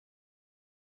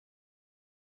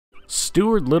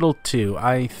Stuart Little 2,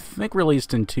 I think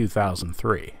released in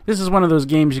 2003. This is one of those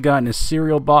games you got in a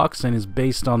cereal box and is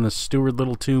based on the Stuart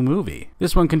Little 2 movie.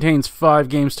 This one contains 5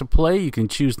 games to play. You can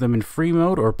choose them in free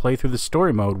mode or play through the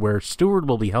story mode, where Stuart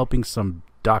will be helping some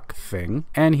duck thing,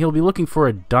 and he'll be looking for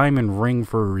a diamond ring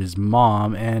for his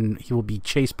mom, and he will be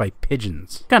chased by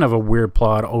pigeons. Kind of a weird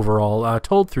plot overall,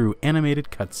 told through animated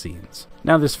cutscenes.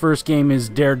 Now this first game is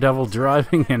Daredevil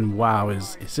driving, and wow,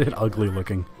 is it ugly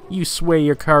looking. You sway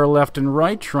your car left and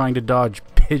right, trying to dodge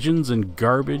pigeons and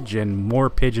garbage, and more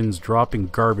pigeons dropping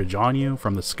garbage on you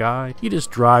from the sky. You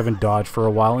just drive and dodge for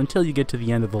a while until you get to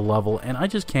the end of the level, and I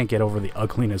just can't get over the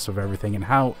ugliness of everything and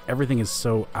how everything is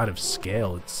so out of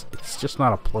scale. It's just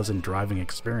not a pleasant driving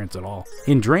experience at all.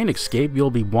 In Drain Escape, you'll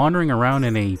be wandering around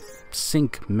in a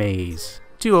sink maze.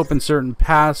 To open certain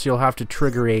paths, you'll have to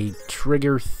trigger a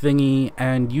trigger thingy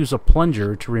and use a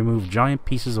plunger to remove giant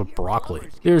pieces of broccoli.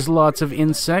 There's lots of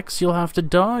insects you'll have to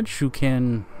dodge who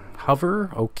can hover,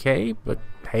 okay, but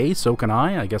hey, so can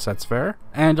I guess that's fair.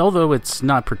 And although it's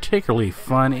not particularly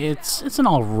fun, it's an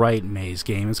alright maze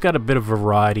game. It's got a bit of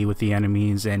variety with the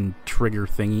enemies and trigger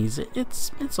thingies.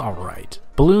 It's alright.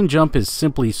 Balloon Jump is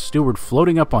simply Stuart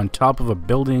floating up on top of a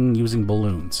building using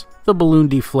balloons. The balloon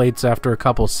deflates after a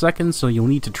couple seconds, so you'll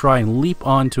need to try and leap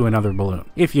onto another balloon.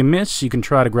 If you miss, you can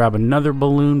try to grab another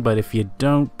balloon, but if you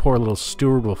don't, poor little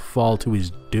Stuart will fall to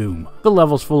his doom. The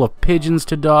level's full of pigeons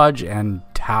to dodge and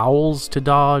towels to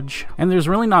dodge, and there's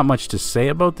really not much to say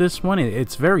about this one.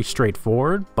 It's very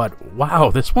straightforward, but wow,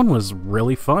 this one was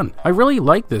really fun. I really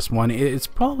like this one. It's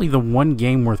probably the one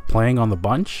game worth playing on the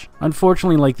bunch.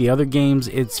 Unfortunately, like the other games,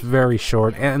 it's very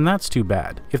short, and that's too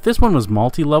bad. If this one was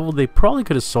multi-level, they probably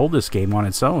could have sold this game on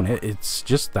its own. It's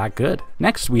just that good.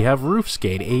 Next, we have Roof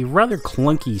Skate, a rather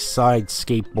clunky side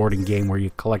skateboarding game where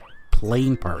you collect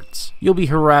plane parts. You'll be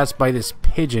harassed by this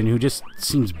pigeon who just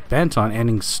seems bent on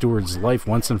ending Stuart's life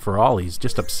once and for all. He's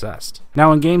just obsessed.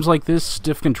 Now in games like this,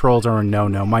 stiff controls are a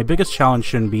no-no. My biggest challenge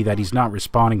shouldn't be that he's not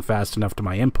responding fast enough to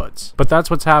my inputs. But that's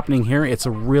what's happening here. It's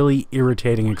a really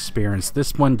irritating experience.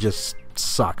 This one just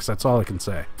sucks, that's all I can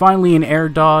say. Finally, in Air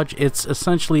Dodge, it's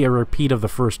essentially a repeat of the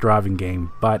first driving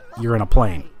game, but you're in a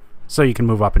plane, so you can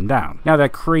move up and down. Now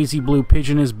that crazy blue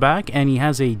pigeon is back, and he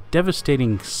has a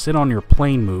devastating sit on your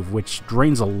plane move, which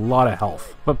drains a lot of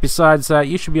health. But besides that,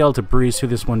 you should be able to breeze through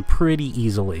this one pretty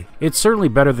easily. It's certainly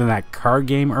better than that car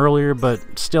game earlier, but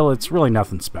still, it's really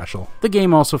nothing special. The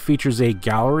game also features a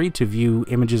gallery to view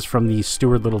images from the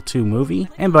Stuart Little 2 movie,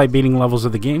 and by beating levels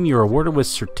of the game, you're awarded with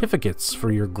certificates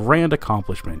for your grand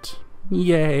accomplishment.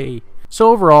 Yay! So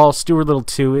overall, Stuart Little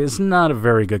 2 is not a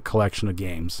very good collection of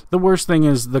games. The worst thing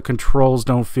is the controls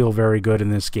don't feel very good in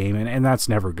this game, and that's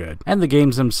never good. And the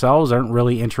games themselves aren't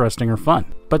really interesting or fun.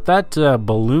 But that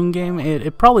balloon game,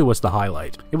 it probably was the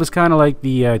highlight. It was kind of like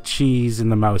the cheese in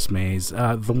the mouse maze.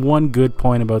 The one good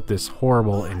point about this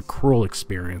horrible and cruel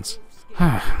experience.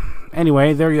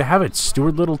 Anyway, there you have it,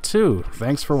 Stuart Little 2.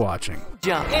 Thanks for watching.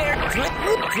 Jump. Air.